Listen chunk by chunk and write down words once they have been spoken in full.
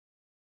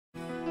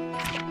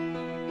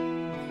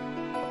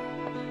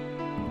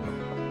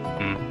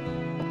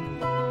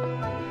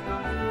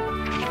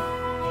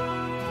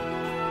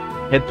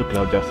Head to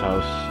Claudia's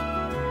house.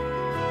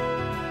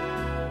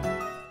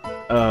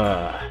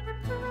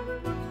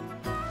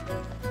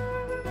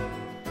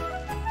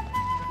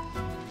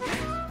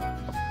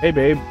 Hey,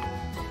 babe.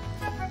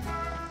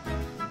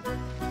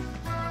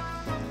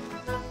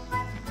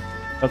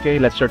 Okay,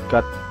 let's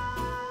shortcut.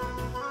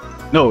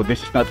 No,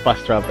 this is not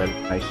fast travel.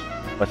 Nice.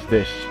 What's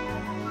this?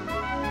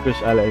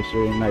 Increase allies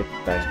during night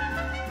time.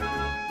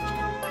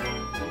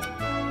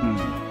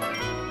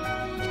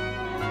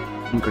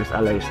 Increase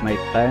allies night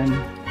time.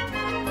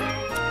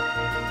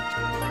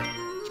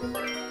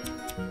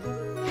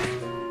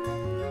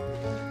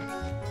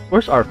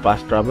 Where's our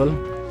fast travel?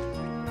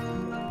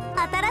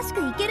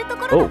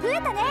 Oh.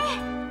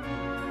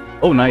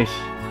 Oh, nice.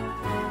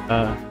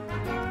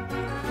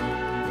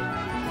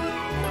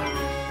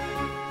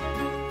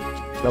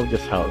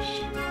 Claudia's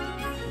house.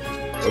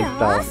 Old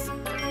town.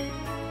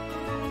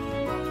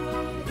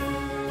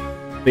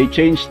 They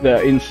changed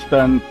the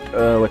instant,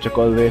 what you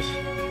call this?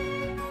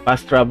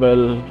 Fast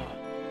travel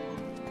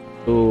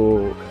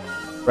to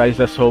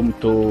Ryza's home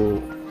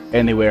to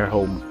anywhere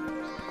home.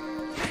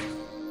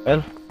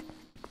 Well,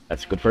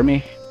 that's good for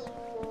me.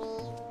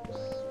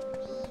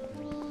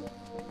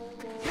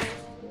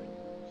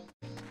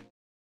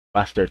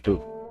 Faster too.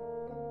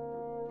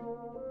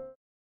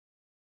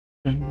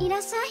 いら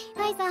っしゃい、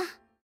ライザ。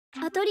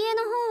アトリエ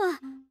の方は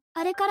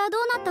あれからどう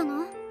なった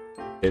の？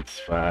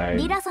 It's fine.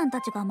 リラさんた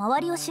ちが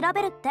周りを調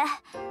べるって。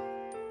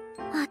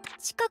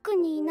近く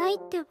にいないっ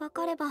て分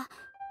かれば、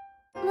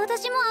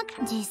私も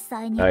実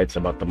際に。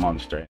It's about the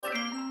monster.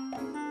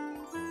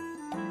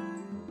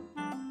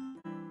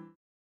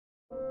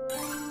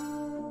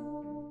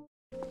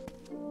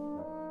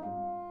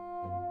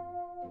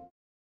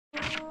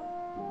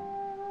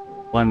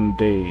 One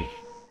day.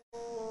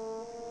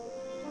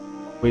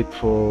 Wait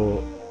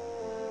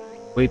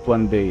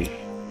one day.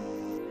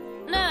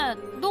 ねえ、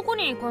どこ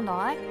に行くん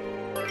だい？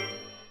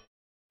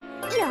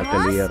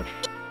 Atelier.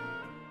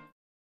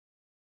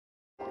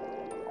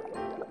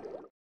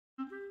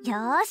 よ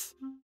ーし、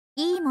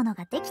いいもの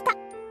ができた。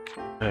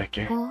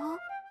Okay.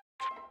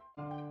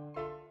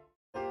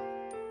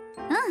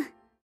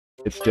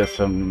 It's just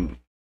some.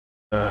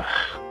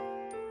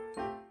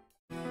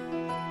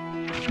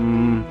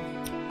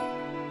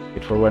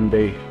 Wait for one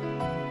day.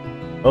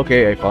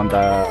 Okay, I found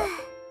the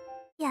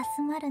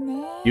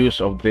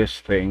use of this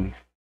thing.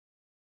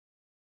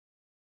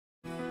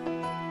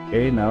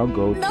 Okay, now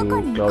go to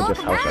Claudia's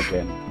house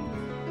again.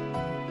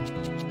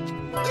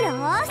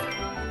 Dun,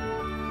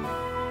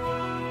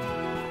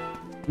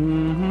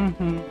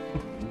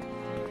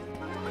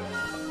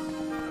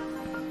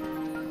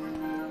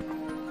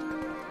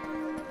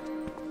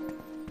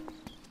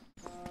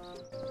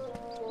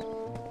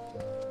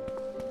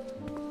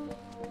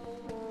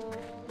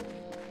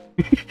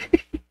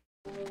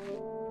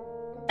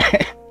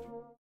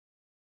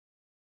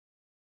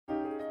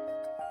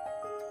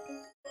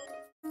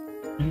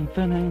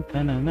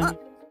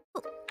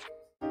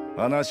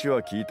 話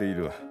は聞いてい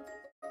る。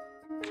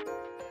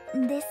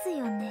です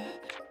よね。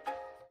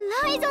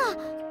ライザ。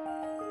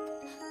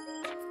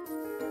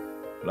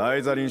ラ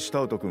イザリン・シュ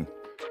タウト君。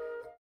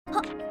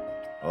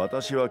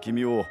私は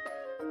君を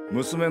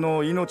娘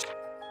の命。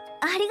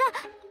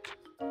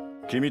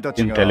君た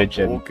ちが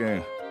冒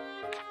険。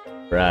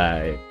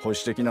Right. 保守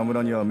的な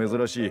村には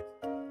珍しい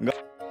が、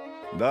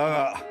だ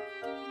が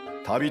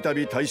たびた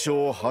び対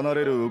象を離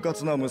れる迂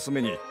闊な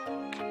娘に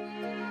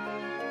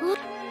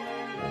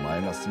お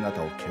前が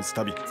姿を消す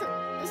たび、そ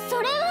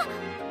れは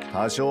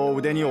多少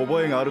腕に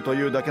覚えがあると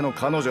いうだけの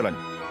彼女らに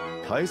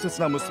大切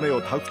な娘を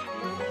託す。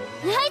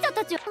ライザ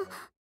たちは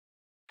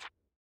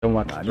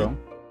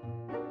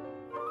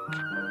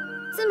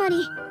つま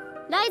り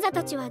ライザ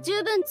たちは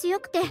十分強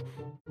くて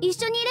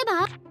一緒にいれ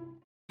ば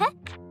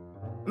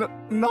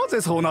な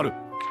ぜそうなる？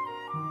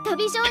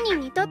旅商人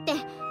にとって行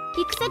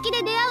く先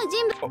で出会う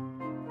人物。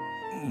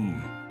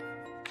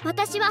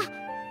私は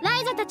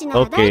ライザたちな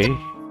ら大丈夫。 Okay.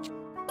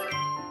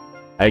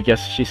 I guess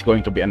she's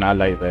going to be an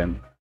ally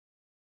then.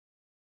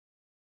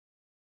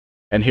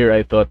 And here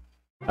I thought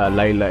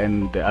Layla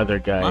and the other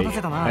guy,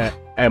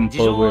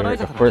 Ample, were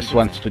the first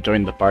ones to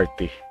join the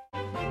party.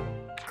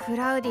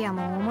 I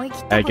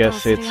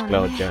guess it's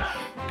Claudia. あ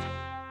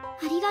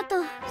りがと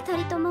う、二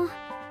人とも。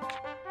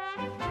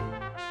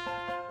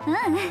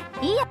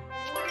いいよ。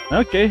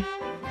 Okay.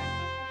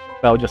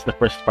 Claudia's the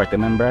first party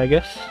member, I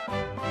guess.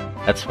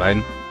 That's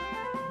fine.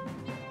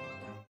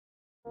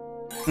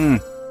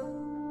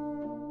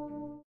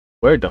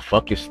 Where the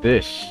fuck is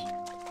this?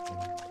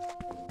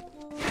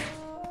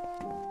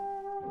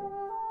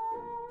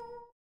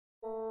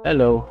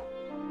 Hello.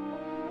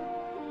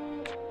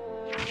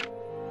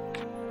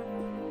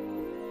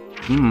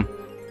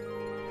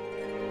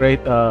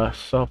 Great,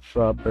 soft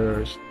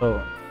rubber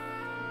stone.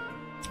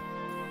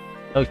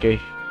 Okay,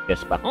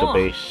 guess back to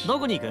base. ど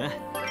こに行く？よ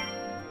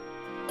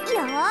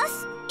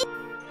し。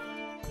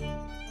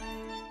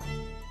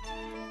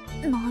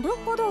なる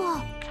ほど。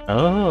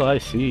 Oh, I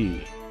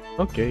see.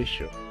 Okay,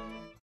 sure.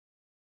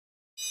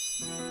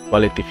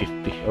 Quality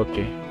 50,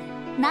 okay.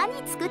 何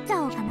作っち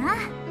ゃおうかな。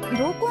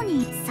どこ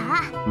にさ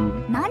あ、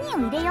何を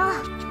入れよう。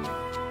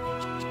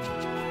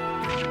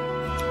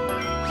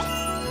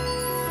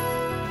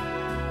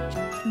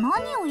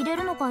何を入れ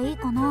るのがいい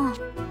かな。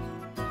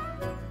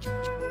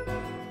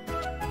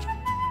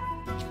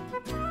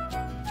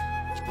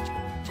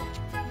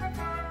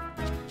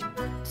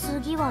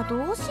次は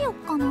どうしよっ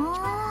かな。う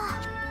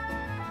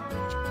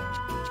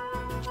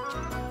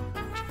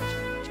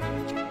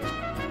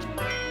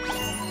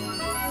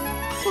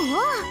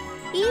わ、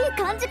いい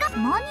感じか。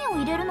何を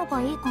入れるの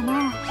がいいかな。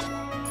うわ、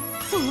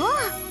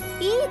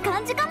いい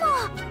感じかも。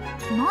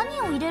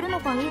何を入れるの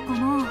がいいか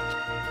な。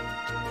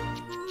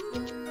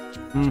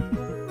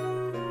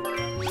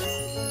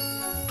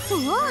う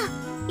わ、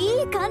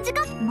いい感じ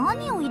か。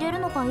何を入れる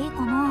のがいい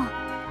かな。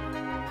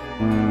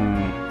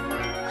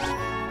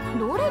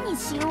どれに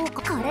しよう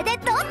か。これで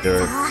どう？さ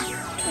あ、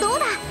どう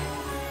だ。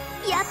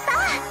やった、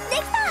で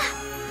きた。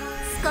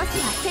少し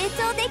は成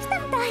長できた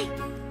みたい。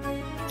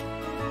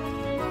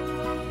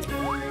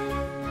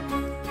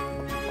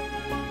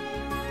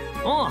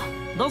おう、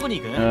どこに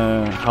行く？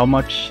 How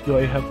much do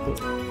I have to?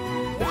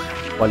 Yes,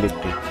 quality.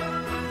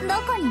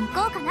 どこに行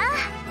こうかな。よ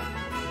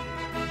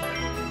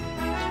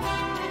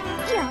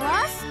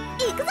し、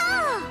行くぞ。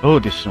 Oh,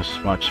 this was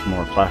much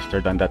more faster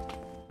than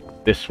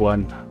this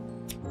one.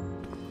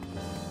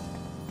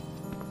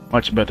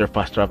 Much better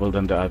fast travel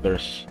than the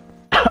others.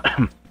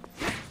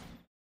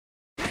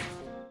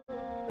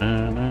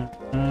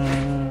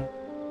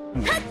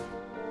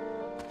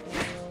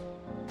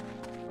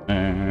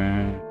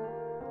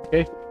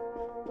 Okay.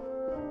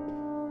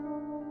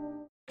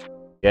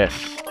 Yes.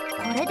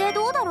 これで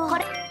どうだろう。こ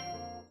れ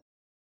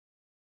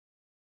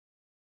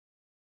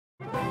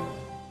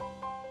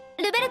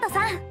ルベルト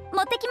さん、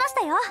持ってきまし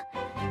たよ。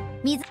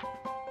水。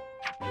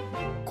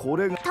こ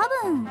れが多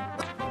分。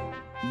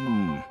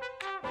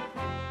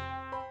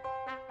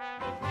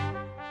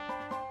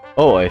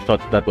Oh, I thought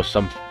that was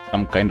some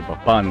kind of a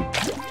pun.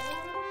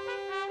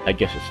 I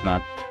guess it's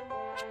not.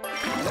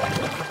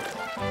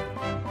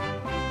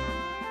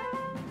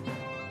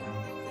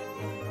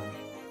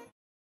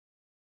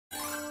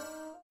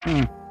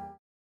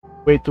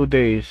 Wait 2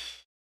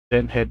 days,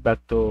 then head back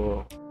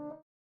to.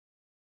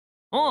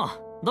 おう、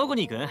どこ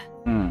に行く？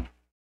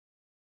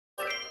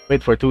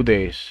 Wait for 2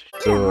 days.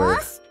 Sure.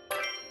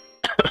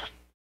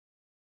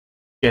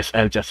 Guess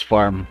I'll just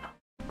farm.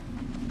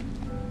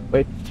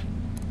 Wait.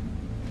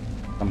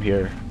 Come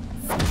here.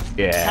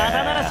 Yeah,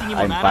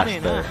 I'm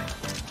faster.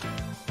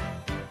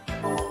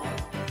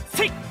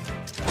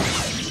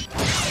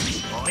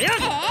 おや？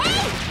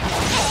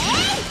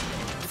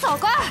そ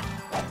こ。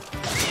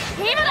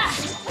今だ。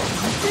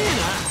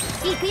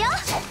行くよ。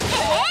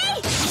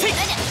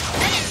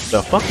The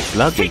fuck is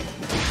lagging?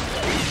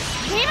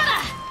 今だ。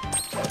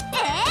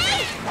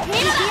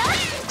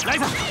ライ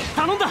ザ、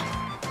頼んだ。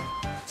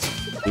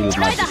Build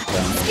ラ my イダー、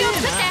 system. 隙を作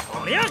って。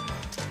おや？そ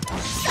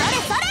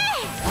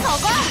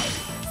こ。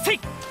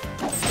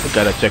I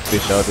gotta check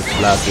this out, it's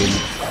lagging.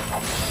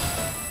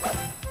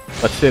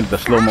 But still, the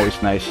slow-mo is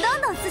nice. ど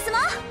んどん進も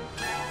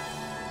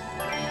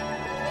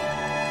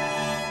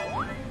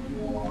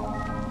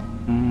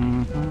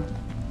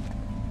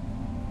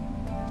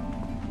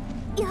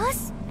う。よ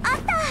し、あっ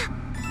た。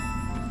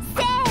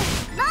せー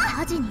の。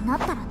火事になっ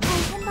たら大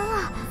変だ。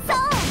そ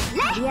う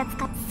ね。取り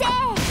扱って。せー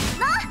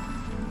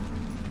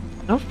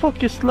の。 The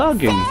fuck is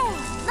lagging?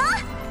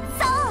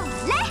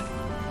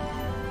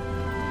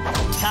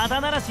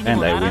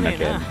 And I win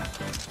again.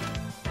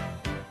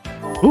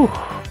 Whew.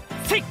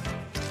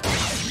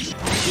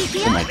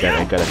 Oh my god,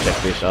 I gotta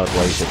check this out.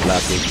 Why is it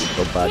lagging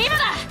so bad? 今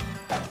だ。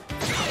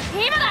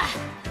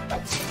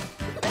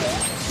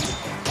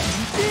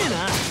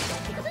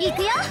行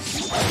くよ。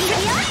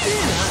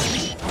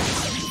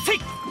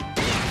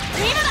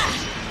今だ。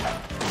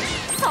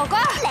そこ。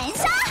連射。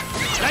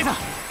ライザ、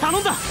頼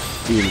んだ。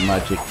 Deal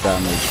magic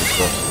damage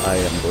because I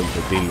am going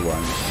to deal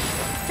one.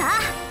 さあ、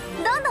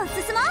どんどん進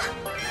もう。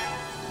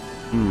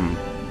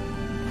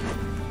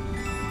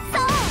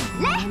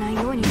燃えない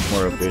ように。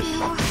 More of this. せ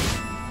ー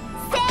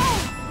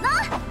の。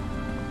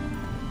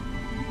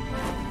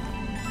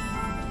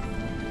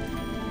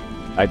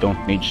 I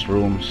don't need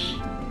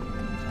shrooms.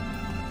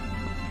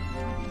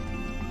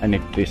 I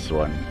need this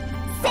one.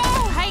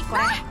 はいこ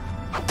れ。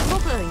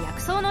僕薬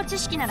草の知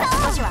識なら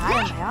少しはあ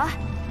るんだよ。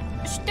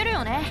知ってる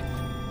よね。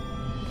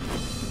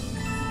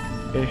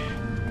Okay.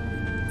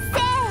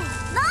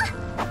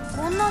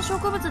 こんな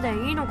植物で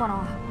いいのか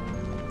な。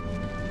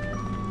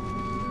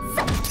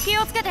気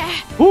をつけて。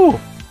 Ooh!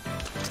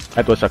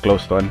 That was a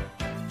close one.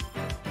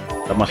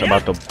 Someone's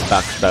about to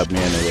backstab me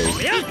anyway.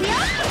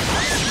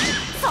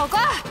 そこ。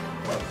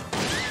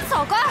そ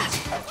こ。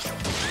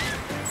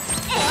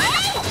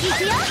行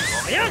くよ。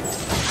おや？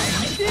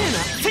今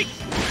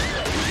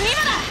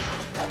だ。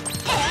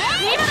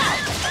今だ。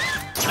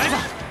ライザ、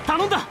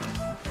頼んだ。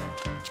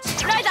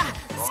ライダー、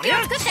隙を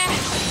作って。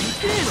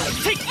今だ。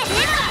行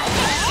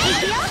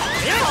くよ。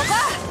そこ。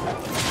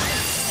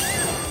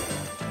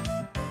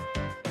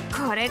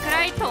これく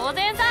らい当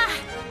然さ。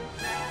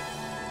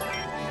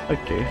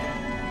Okay.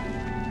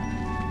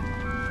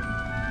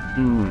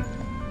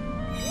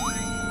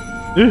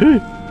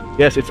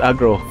 Yes, it's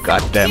aggro.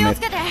 God 気 damn を it.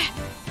 つけて。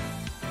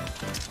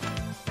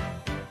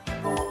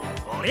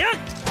おりゃ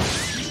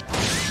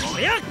お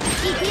りゃ。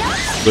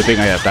 Good thing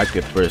I attacked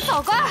it first.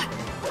 そこ。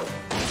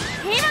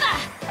今だ。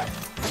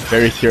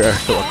 Fairies here are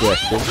so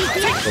aggressive.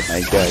 Oh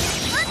my god.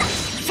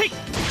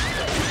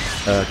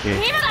 Okay.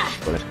 今だ。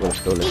 Let's go,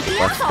 let's go, let's go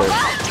そこ。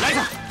 faster. ライザ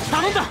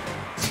頼んだ。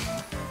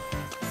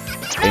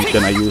 Ain't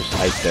gonna use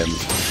items.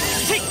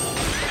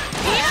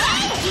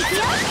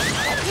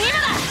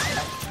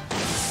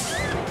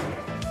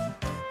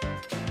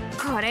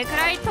 これく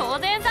らい当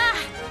然さ。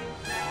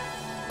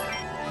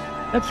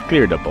 Let's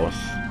clear the boss.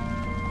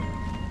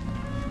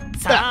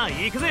 さあ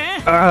行くぜ。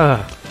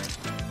 Ah!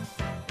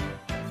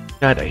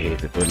 God, I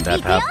hate it when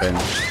that happens.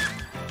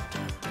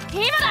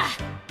 今だ。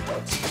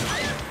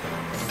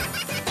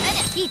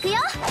行くよ。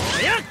お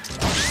りゃ。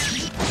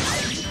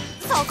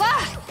そこ。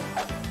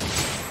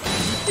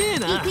いい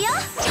な。行くよ。ラ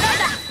イ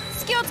ダ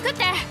隙を作っ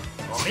て。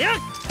おりゃ。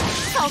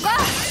そこ。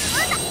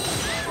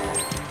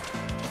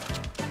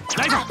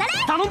ライザ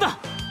頼んだ。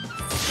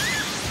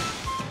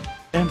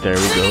 And there we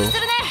追撃 go. す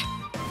るね。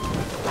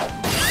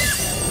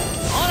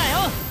ほら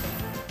よ。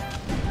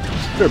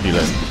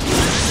 Turbulence.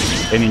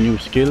 Any new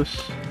skills?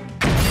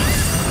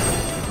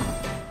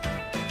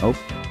 Nope.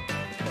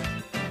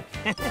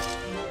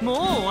 もう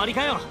終わり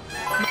かよ。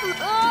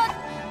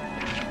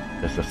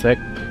 Just a sec.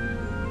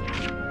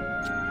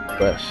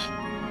 Quest.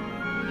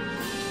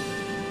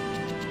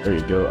 There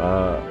you go.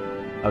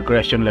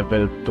 Aggression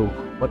level 2.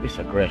 What is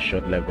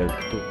aggression level 2?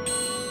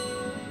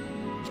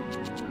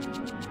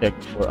 Check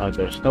for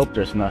others. Nope,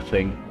 there's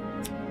nothing.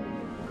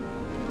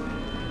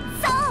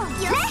 そう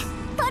よね。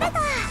取れた。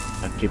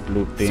 I keep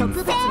looting. 植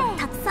物も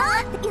たくさ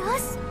ん。よ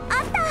し、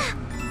あっ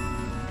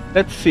た。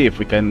 Let's see if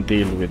we can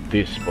deal with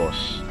this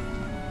boss.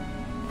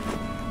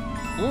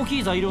 大き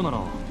い材料なら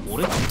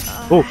俺。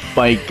 Oh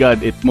my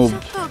god, it ちょ moved.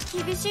 っ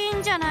と厳しい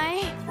んじゃない？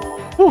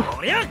お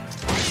りゃ。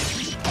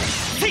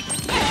 600.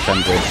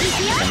 And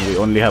we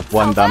only have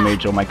 1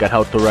 damage. Oh my god,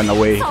 how to run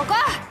away. そこ。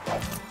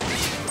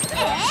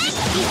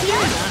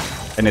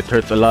 And it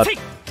hurts a lot. お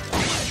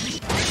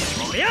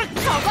りゃ。そ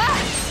こ。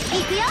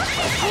行くよ。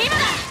今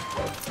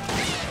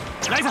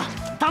だ。ライザ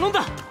頼んだ。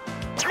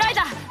ライ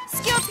ダ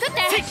隙を作っ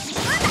て。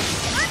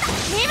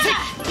今だ。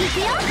行く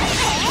よ。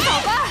そ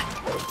こ。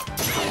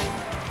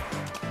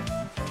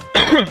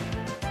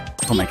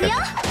 Oh my god. I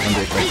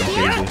wonder if I can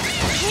kill this.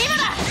 今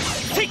だ。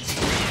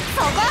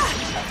そこ。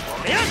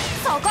おりゃ。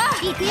そこ。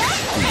行くよ。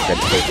 Oh my god,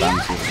 so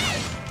fancy.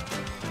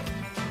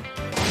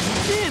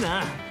 いいな。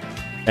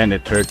 And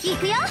it hurts. 行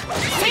くよ。行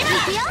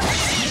くよ。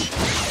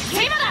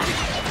今だ。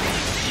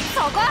そ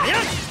こ。おりゃ。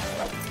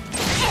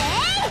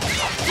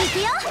行く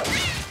よ。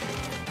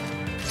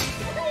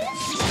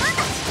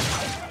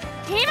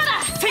今だ。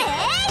そこ。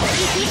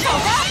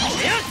お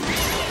りゃ。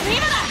今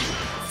だ。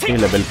 Okay,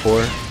 level 4.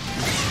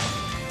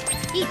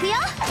 行くよ。ラ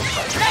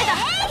イダ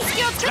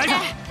隙を作って。ライザ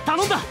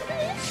頼んだ。そ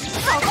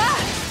こ。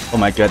 Oh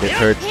my god, it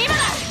hurts. 今だ。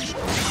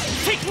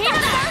今だ。お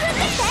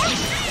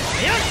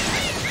りゃ。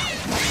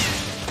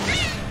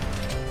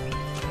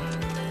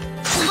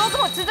僕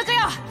も続くよ。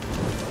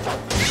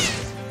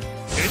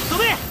ぶっ飛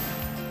べ。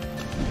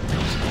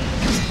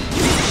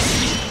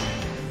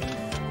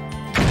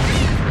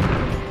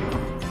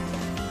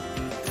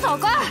そ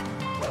こ。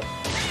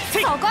そ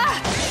こ。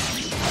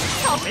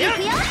行くよ。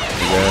 Yes.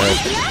 お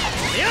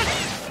りゃ。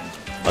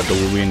 How do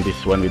we win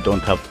this one? We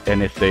don't have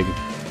anything.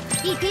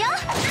 行くよ。今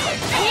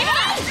だ。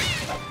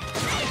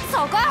そ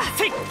こ。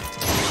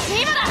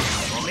今だ。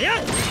おりゃ。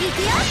行く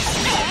よ。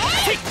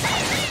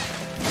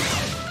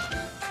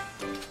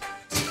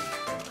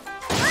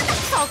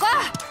そこ。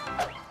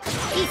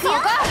行くよ。そ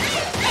こ。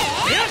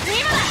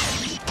今だ。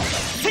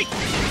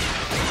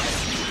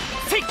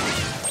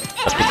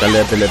 Capital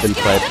level 5.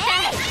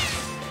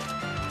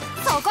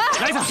 そこ。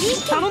ライザ一気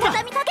に頼んだ。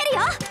畳みかける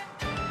よ。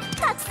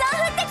たくさん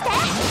降ってきて。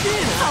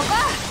そこ。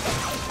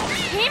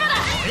今だ。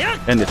おりゃ。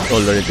 And it's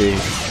already.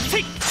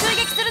 追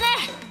撃するね。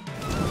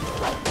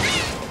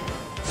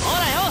ほ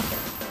らよ。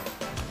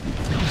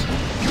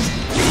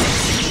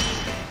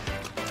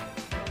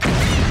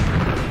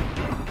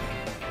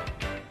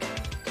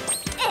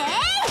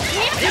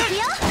行くよ。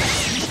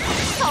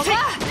そこ。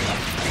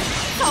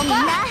そこ。みん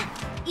な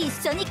一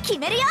緒に決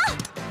めるよ。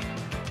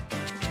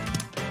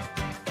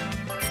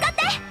使って。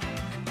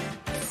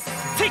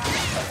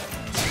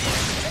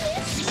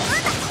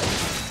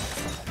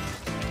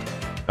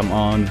 Come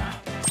on.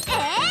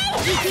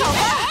 行くよ。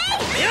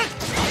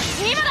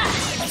今だ。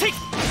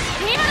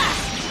今だ。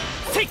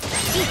行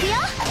くよ。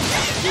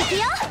行くよ。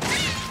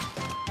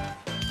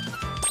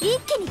一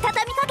気に畳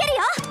みかけるよ。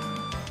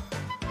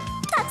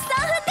たくさ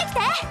ん降ってきて。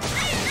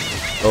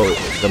 Oh,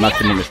 the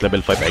maximum is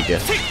level 5, I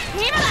guess.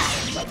 今だ。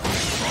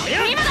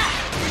今だ。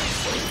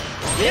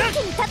一気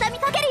に畳み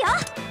かけるよ。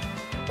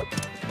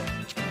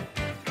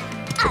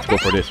 Let's go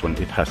for this one.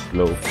 It has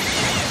slow.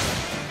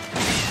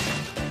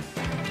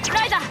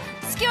 ライダ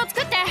隙を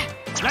作って。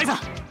ライザ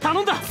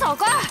頼んだ。そ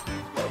こ。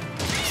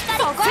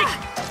そこ。そこ。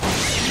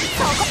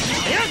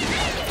おりゃ。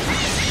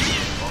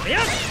おりゃ。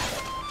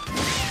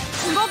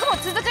僕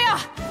も続くよ。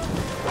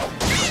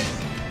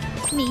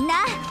みんな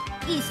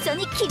一緒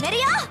に決める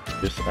よ。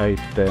 This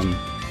item.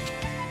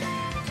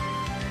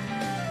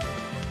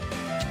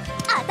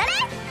 当たれ。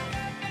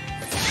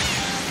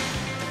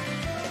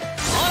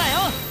ほらよ。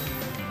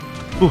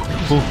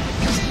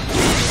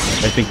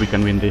 I think we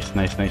can win this.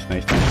 Nice, nice,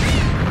 nice, nice.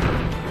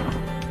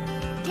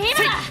 今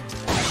だ。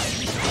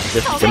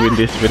 Yes, we can win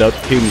this without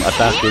him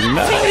attacking.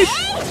 Nice!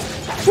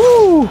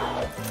 Woo!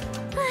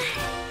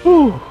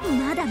 Woo!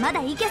 まだま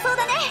だいけそう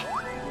だね。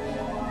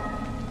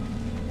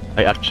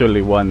 I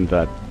actually won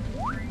that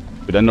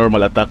with a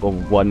normal attack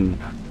of 1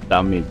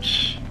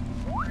 damage.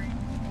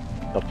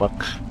 The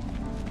fuck?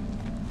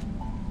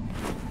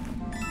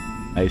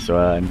 Nice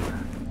one.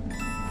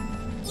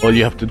 All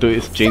you have to do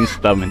is chain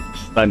stun and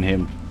stun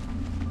him.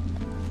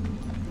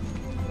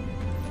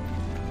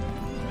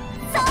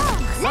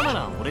 草な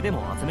ら俺で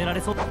も集められ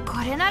そうだ。こ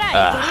れならい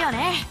けるよ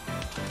ね。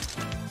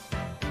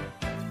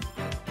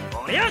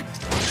おりゃ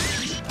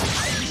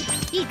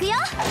行くよ。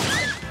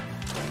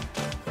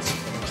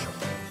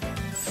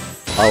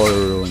 Power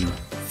rune.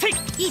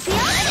 行くよ。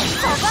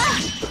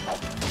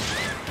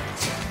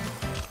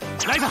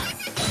そライザ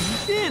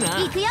痛えな。こ。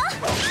行くよ。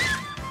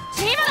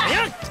今だ。おりゃ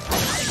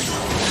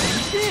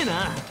痛えな。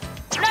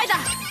ライザ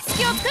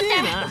隙を作って。痛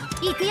えな。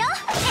行くよ。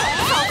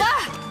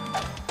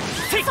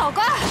そこ。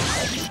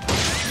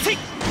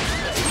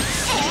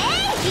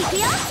行く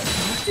よ。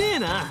痛え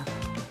な。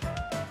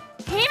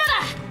今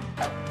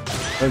だ。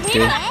 Okay. 行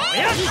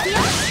くよ。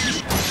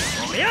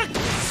おりゃ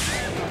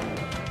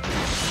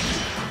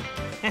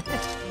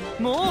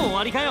もう終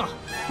わりかよ。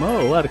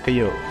 Oh, what are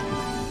you?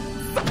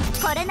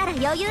 これなら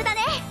余裕だね。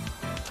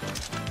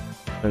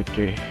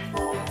 Okay.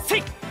 せ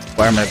い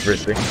Farm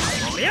everything.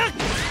 おりゃ行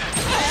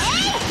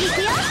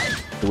くよ。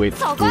 Wait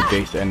 2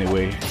 days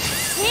anyway.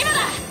 今だ。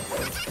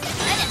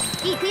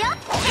行くよ。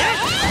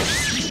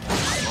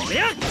おり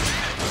ゃ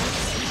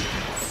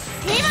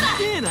今だ。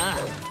痛えな。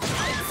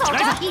そこ。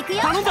行くよ。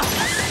頼んだ。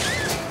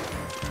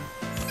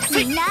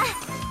みんな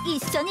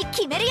一緒に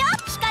決めるよ。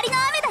光の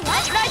雨だよ。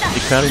ライザ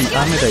Ikarin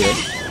ame da yun.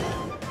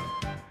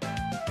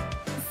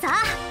 さあ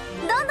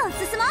どんどん進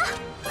もう。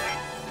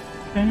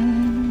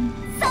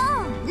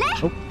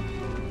それ。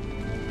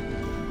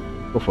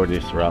 Go for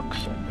these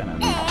rocks. I'm gonna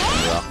need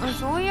some rocks.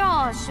 そうい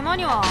や島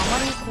にはあま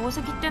り鉱石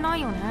ってな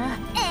いよね。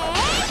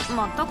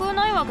全く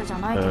ないわけじゃ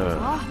ないけど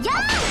さ。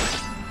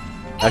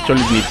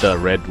 Actually need the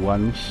red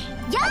ones.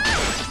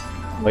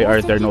 Why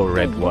are there no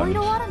red いろい ones?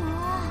 ろあるな。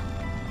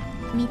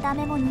見た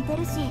目も似て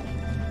るし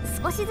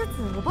少しずつ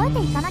覚えて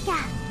いかなきゃ。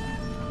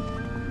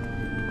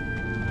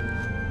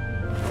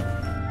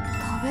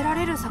食べら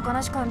れる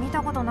魚しか見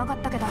たことなかっ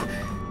たけど、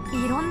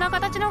いろんな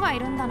形のがい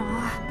るんだな。よ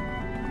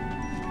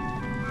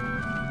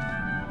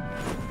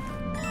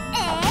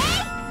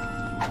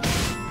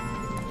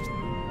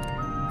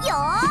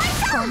ー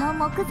し、この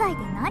木材で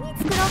何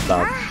作ろうか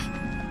な。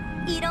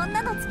いろん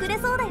なの作れ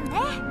そうだよね。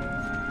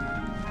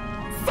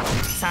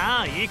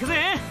さあ行く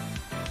ぜ。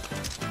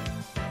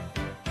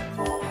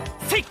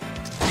せい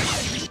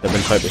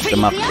 7.5 is the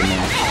maximum.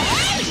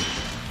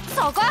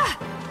 そこ。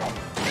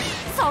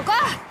そこ。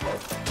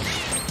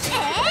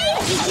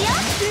行くよ。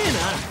痛えな。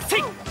せい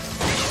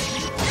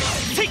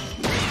せい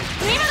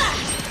今だ。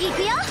行く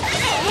よ。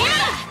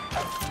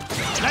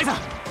ライザ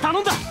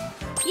頼んだ。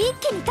一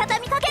気に畳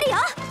みかけるよ。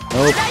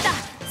 Nope, ライザ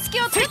隙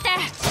を作って。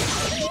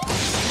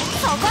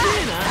そこ。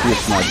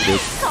 he's not good.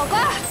 そこ。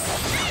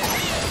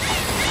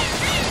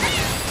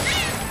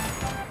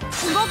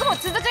僕も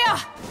続くよ。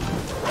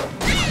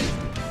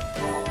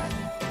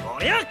お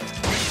りゃ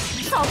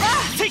そこ。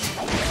せい今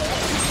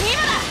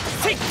だ。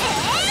せいこ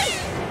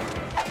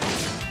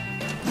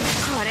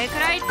れく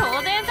らい当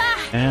然さ。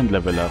 And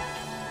level up.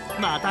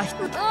 またひそ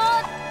れ。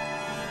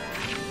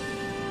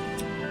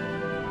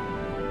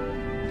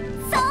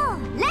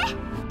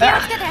 気を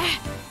つけて。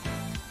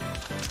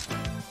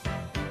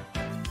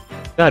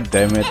 God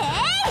damn it.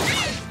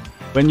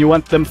 When you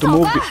want them to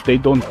move, they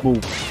don't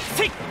move.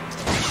 せい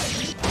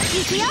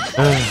行くよ。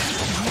痛え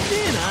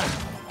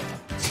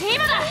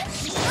今だ。な。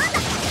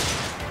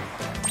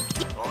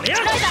おりゃ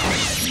ライザ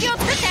隙を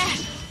作って。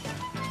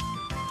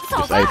そ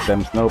These こ。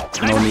 items, nope,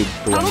 no need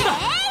to. 頼んだ。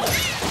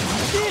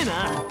痛えな。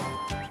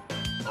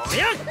お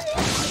りゃ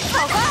そ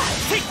こ。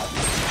せい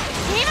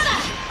今だ。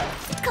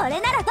これ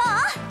ならどう。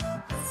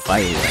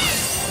 Fire.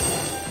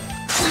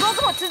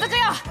 僕も続くよ。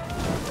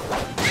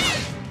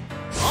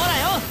ほら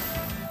よ。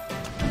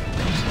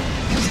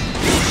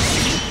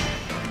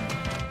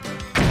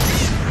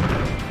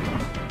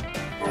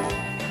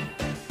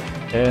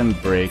 And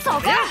break. そこ。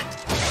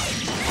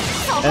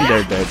そこ。 And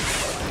they're dead.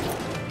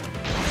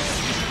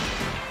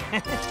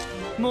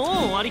 もう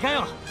終わりか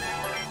よ。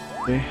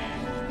 Okay.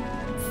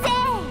 せー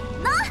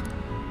の。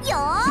よ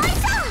ーいし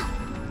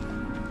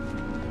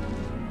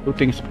ょ。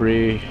 Shooting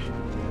spree.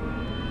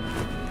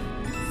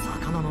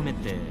 魚の目っ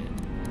て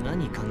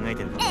何考え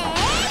てるか気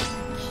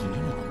に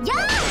なる。や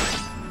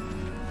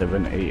ー。 7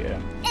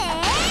 a.m.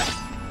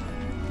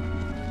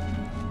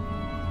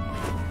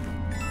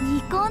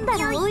 煮込んだ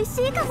ら美味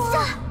しいかも。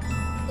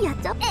やっ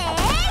ちゃ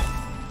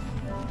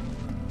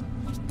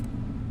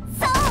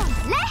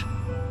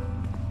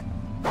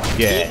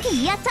Yes. 一気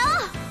にやっちゃ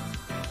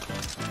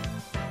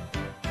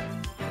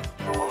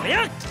おり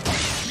ゃ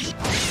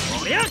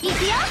おりゃおう。いくよ。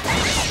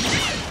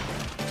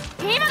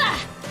今だ。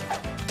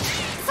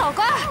そ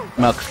こ。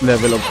 Max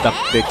level of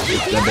tactics is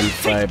level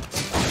 5.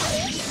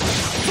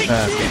 今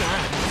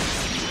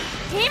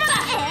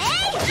だ。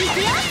いく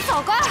よ。そ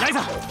こ。ライ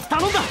ザ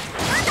頼んだ。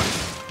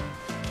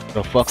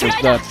 The fuck is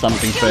that?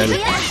 Something fell. 今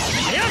だ。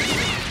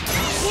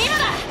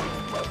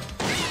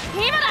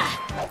今だ。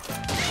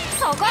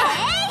そこ。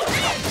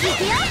い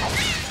くよ。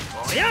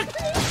おりゃお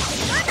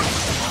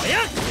りゃ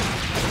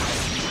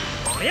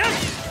おりゃ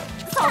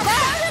そこ。振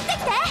ってき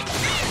て。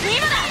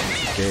今だ。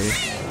 Okay.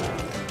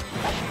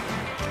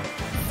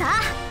 さあ、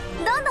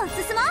どんどん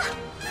進も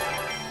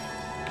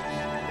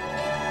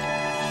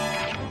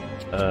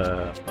う。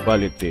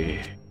Quality.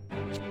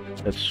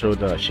 Let's show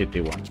the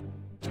shitty one.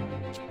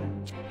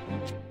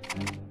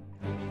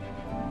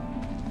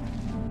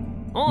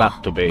 おう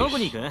Back to base. どこ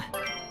に行く？よー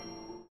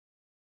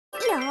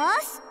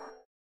し。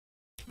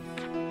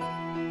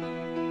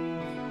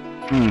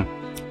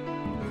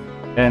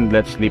And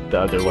let's leave the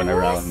other one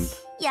around. 休んじ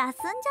ゃ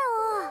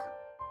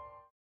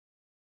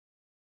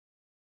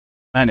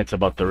おう。 Man, it's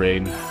about to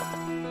rain.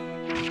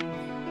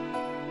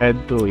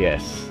 Head to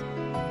yes.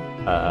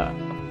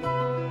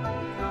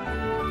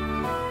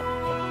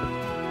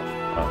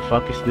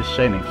 Fuck is this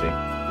shining thing?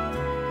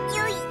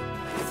 よいし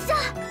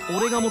ょ。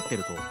俺が持って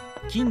ると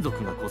金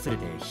属が擦れ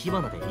て火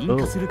花で引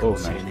火するかも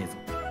しれねえぞ。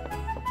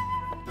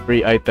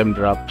 Free item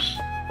drops.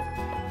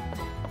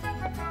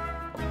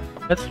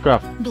 Let's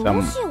craft ど some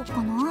うしよう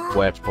かな。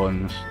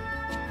 weapons.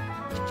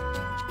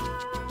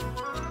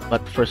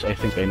 But first, I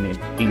think I need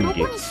どこに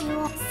ingots. し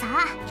よう。さ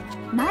あ、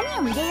何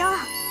を入れよう。う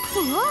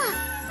わ、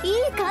いい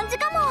感じ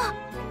かも。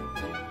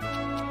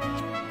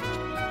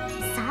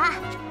さあ、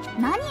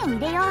何を入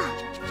れよう。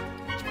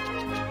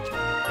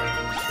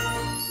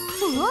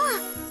うわ、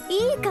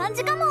いい感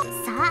じかも。さ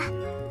あ、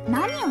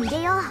何を入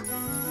れよう。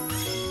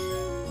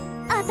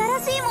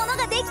新しいもの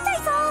ができちゃい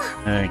そう。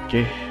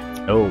 Okay.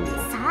 Oh.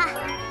 さあ、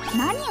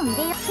何を入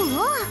れよう。う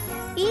わ、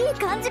いい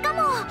感じかも。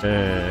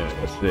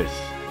 What's this?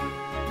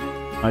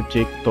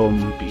 Magic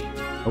Tombi.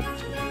 Nope.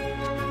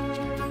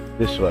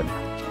 This one.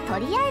 と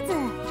りあえず、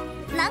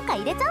なんか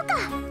入れちゃうか。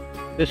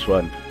 This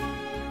one.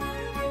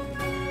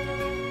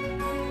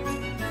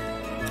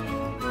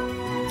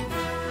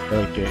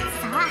 Okay. さ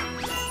あ、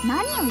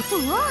何を入れ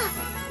うわ、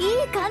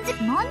いい感じ。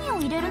何を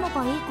入れるの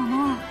がいいか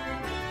な。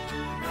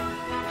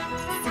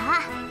さ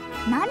あ、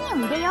何を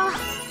入れよう。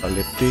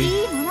 Quality.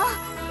 いいもの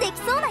でき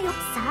そうだよ。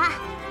さあ、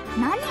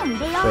何を入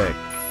れよ Perfect.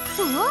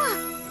 う。うわ、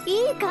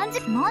いい感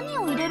じ。何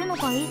を入れるの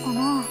がいいか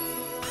な。うわ、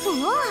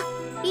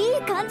い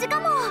い感じか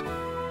も。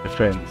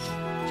 Defense.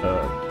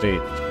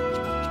 Fate.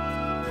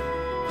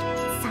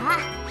 さあ、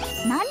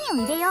何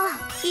を入れよう。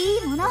い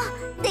いもの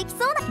できそう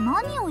だ。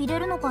何を入れ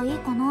るのがいい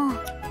かな。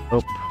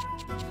 Nope.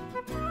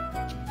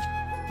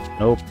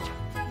 Nope.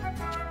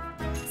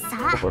 さ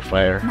Go あ、 for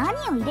fire. 何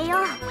を入れよ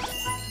う。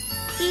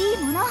いい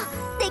もの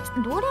でき、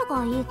どれ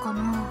がいいか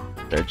な。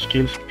 Charge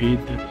kill speed.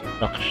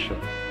 Action.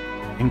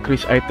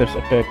 Increase items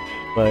effect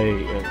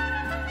by.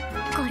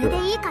 これで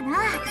いいかな。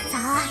さあ、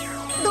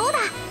どうだ。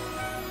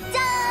じ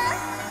ゃ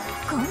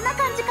ーん、こんな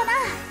感じかな。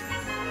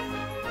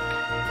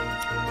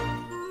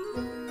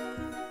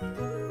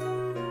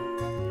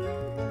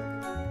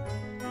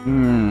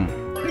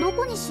ど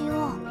こにしよう。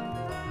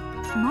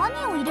何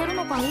を入れる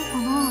のがいいか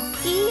な。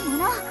いいも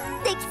の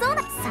できそう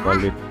だ。さあ、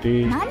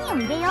 Quality. 何を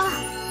入れよう。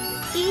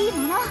いい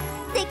もの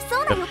できそ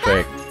うな予感。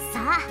 Perfect. さ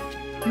あ、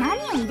何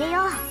を入れ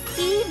よう。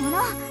いいもの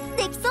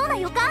できそうな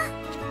予感。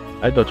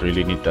 I don't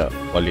really need the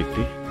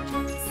quality.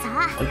 さ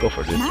あ、 I'll go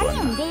for this 何を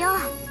one. 入れよう。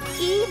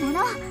いいも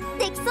の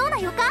できそうな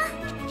予感。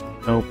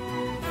 Nope.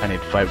 I need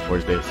 5 for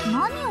this.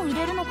 何を入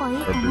れるのがいい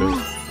か Or な。 blue. うわ、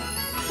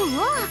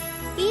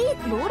いい、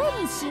どれ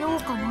にしよう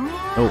かな。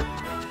 No.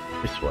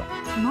 This one.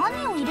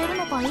 何を入れる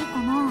のがいい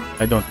かな。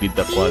 I don't need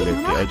the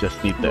quality. I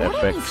just need the どれ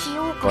に effects. し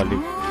ようかな。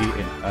 Quality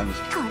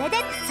enhanced. これで、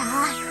さ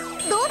あ、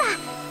どうだ。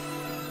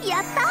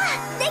やったー、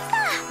できた。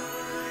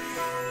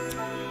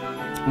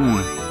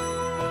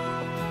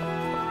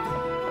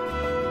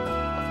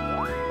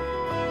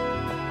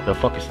 The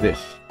fuck is this?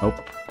 Nope.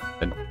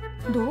 An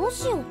どう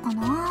しようか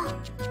な。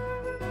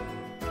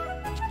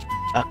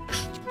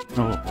 axe.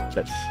 No.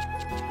 Let's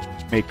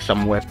make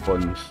some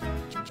weapons.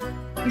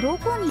 ど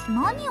こに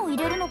何を入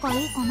れるのが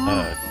いいか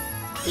な。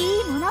い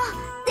いもの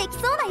できそ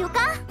うな予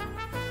感。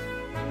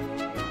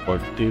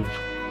 Sportive.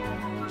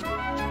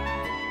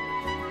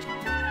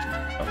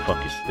 The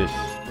fuck is this?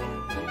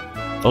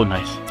 Oh,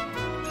 nice.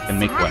 Can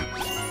make one.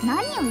 何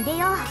を入れ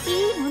よう。い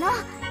いもの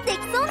でき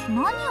そうな。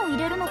何を入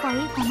れるのが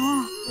いいか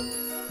な。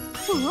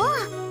うわ、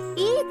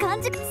いい感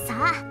じ。さ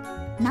あ、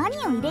何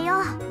を入れよ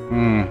う。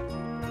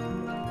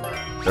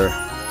 Sure.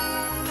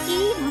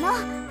 いいもの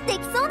でき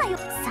そうなよ。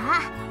さ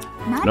あ、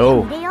何 No.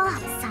 を入れよう。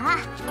さあ、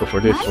 Go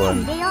for this 何を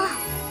one. 入れよう。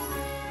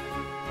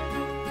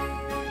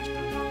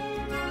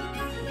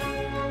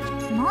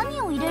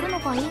何を入れるの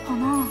がいいか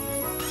な。わ、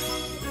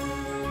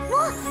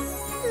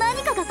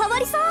何かが変わ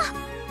りそう。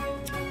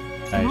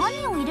Nice.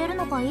 何を入れる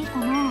のがいいか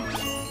な。うわ、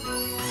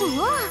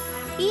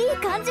いい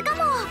感じか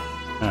も。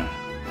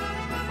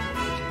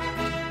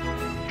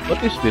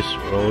What is this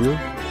roll?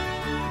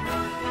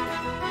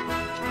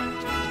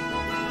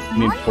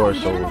 Need 何を 4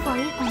 入れるの souls. が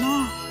いいかな。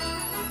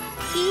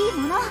いい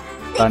もの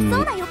できそ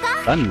うだよか。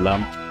 Stun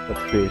lamp.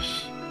 What's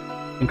this?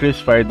 Increase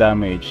fire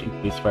damage.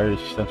 Increase fire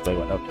resistance by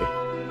 1. Okay.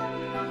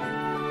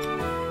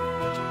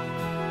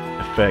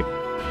 Effect.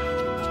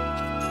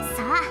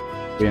 さあ、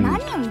 Wind. 何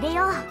を入れ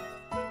よう。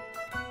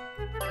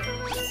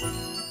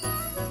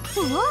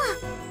うわ、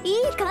いい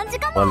感じ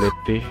かも。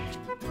 Quality.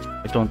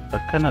 I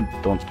kinda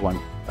don't want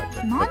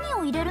that. 何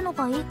を入れるの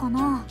がいいか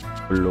な。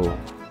 Blue.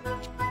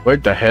 Where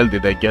the hell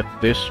did I get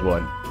this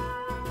one?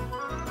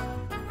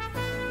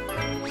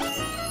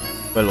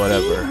 Well, いい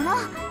whatever. もの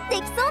で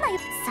きそうだよ。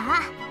さあ、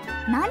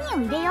何を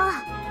入れよう。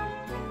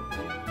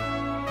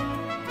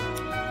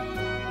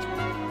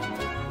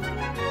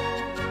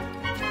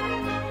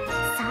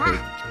さあ、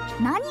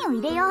何を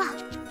入れよう。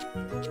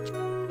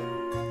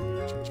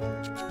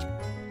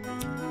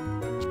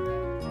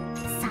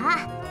さあ、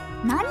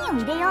何を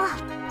入れよう。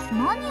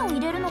何を入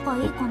れるのが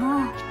いいか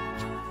な。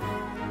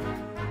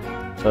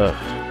 Ugh.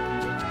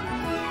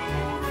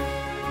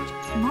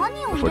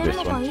 何を入れる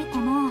のがいいか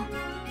な。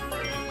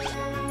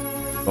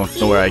 Don't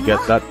know where I get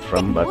that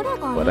from, but どれがいい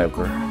かな。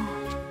 whatever.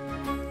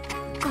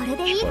 これ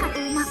でいいか。う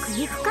まく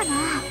いくかな。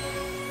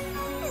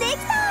でき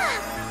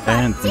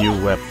た。 And new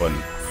weapon.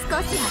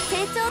 少しは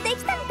成長で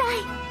きたみたい。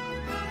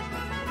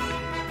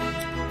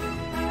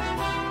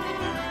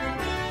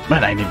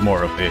 Man, I need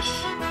more of this.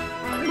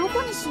 ど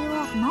こにしよう。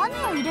何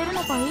を入れる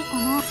のがいいか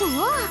な。うわ、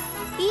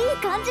いい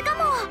感じか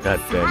も。 God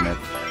damn it.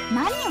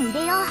 何を入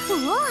れよう。う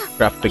わ、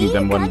 Crafting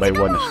them one by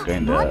one is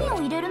何 kinda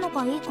を入れるの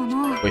がいいか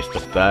な。 waste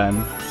of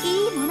time.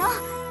 いいもの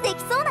で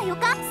きそうだよ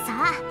か。さ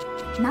あ、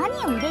何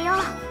を入れよう。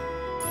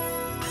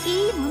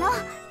いいもの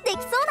できそ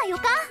うだよ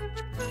か。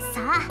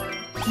さあ、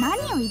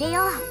何を入れ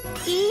よう。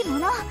いいも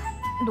の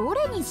ど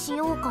れにし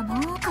ようかな。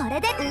これ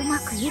でうま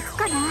くいく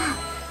かな。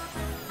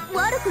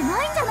悪く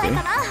ないんじゃない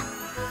かな。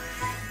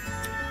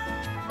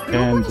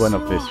 And one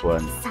of this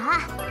one. さあ、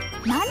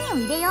何を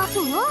入れよう。う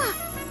わ、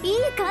いい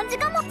感じ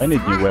かも。 I need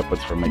さあ new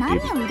weapons for my 何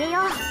team. を入れ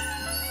よう。う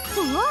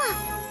わ、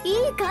い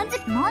い感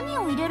じ。何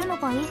を入れるの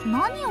がいい。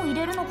何を入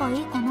れるのが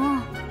いいか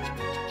な。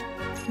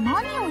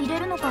何を入れ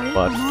るのがいい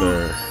かな。 Butter.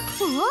 う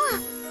わ、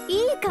いい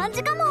感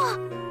じかも。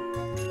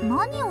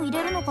何を入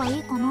れるのがい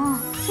いかな。うわ、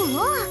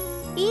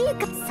いい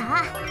か。さ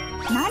あ、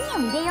何を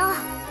入れよ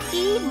う。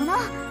いいもの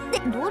で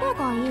どれ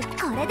がいい。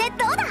これで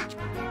どうだ。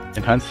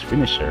 Enhanced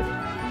finisher.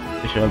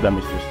 Additional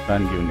damage to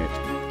stun unit.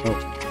 Oh,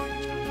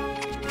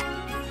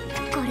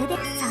 これで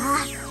さ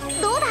あ、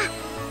どうだ。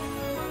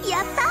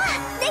やった、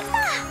できた。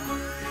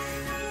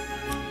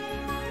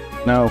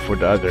 now for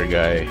the other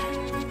guy.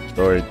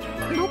 Sword.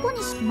 どこ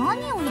にし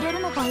何を入れる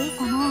のがいい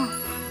かな。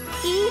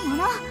いいも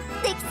の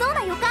できそう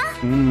だよか。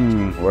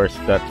 Where's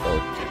that?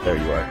 Oh, there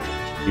you are.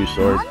 New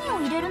sword. 何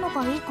を入れるの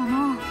がいいかな。う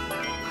わ、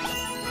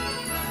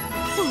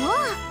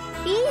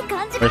いい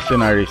感じかも。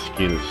 Mercenary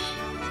skills.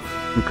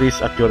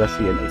 Increase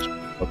accuracy and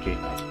HP. Okay,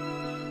 nice.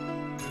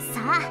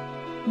 さあ、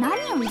何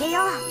を入れ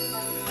よう。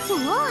う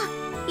わ、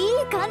いい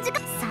感じか。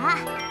さあ、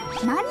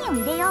何を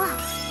入れよう。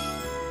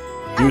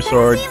 New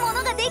sword. 新しいも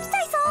のができちゃ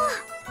い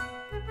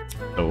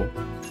そ No. う。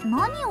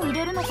何を入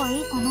れるのが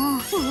いいかな。うわ、い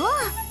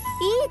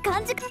い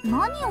感じか。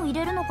何を入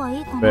れるのがい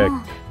いか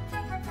な。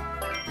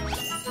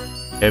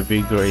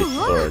 Heavy great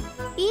sword.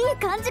 いい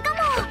感じかも。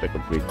 Effect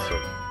of great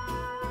sword.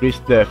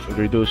 Increase death.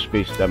 Reduce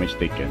base damage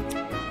taken.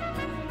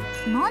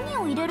 何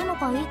を入れるの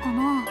がいいか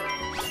な。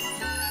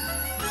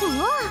う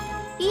わ、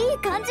いい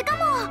感じか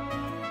も。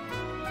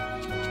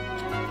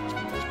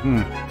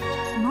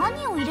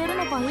何を入れる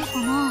のがいい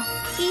かな。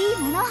いい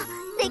もの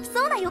でき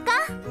そうだよか。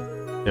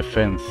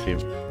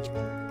 Defensive.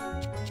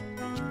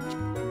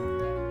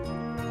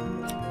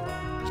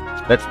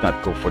 Let's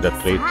not go for the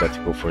trade. Let's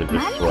go for this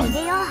何を one. 入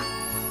れよう。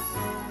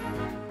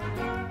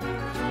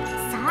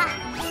さあ、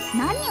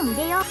何を入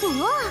れよう。う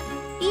わ、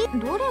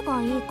どれが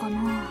いいか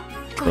な。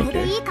これ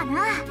でいいかな。う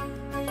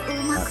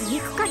まくい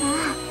くかな。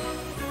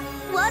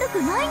悪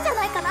くないんじゃ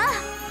ないかな。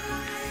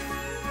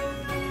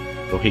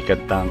 So he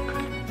can tank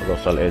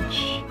Colossal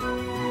Edge.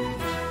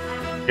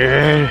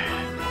 Yeah.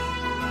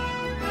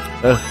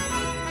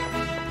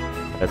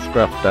 Let's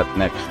craft that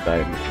next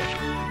time.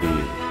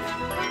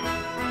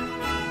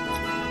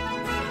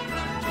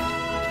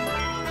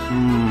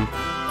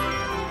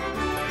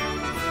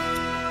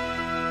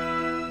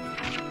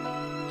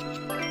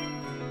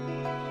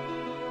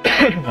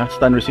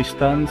 Stun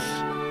resistance,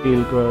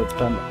 heal growth,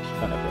 stun effect.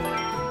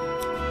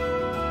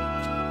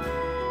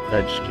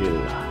 Charge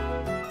skill.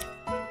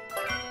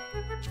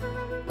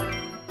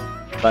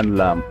 Stun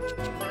lamp,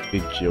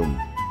 Lydium,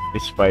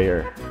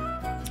 Misfire.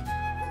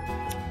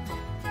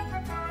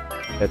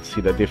 Let's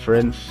see the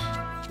difference.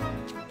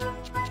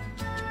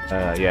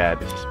 Yeah,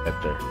 this is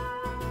better.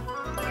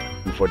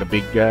 And for the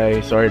big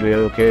guy, sorry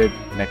little kid,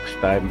 next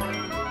time.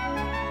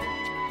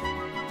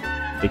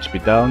 HP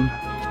down.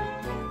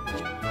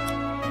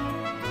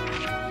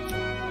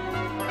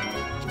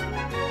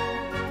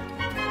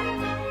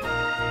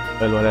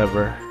 Well,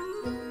 whatever.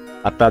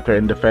 Attack her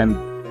and defend.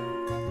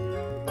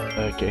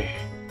 Okay.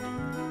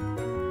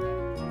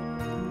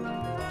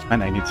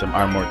 And I need some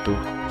armor too.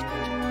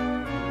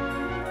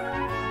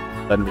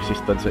 Stun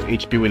resistance, so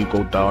HP will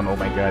go down. Oh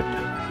my god.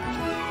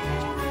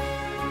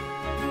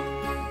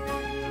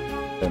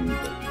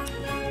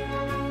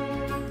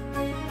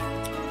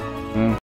 And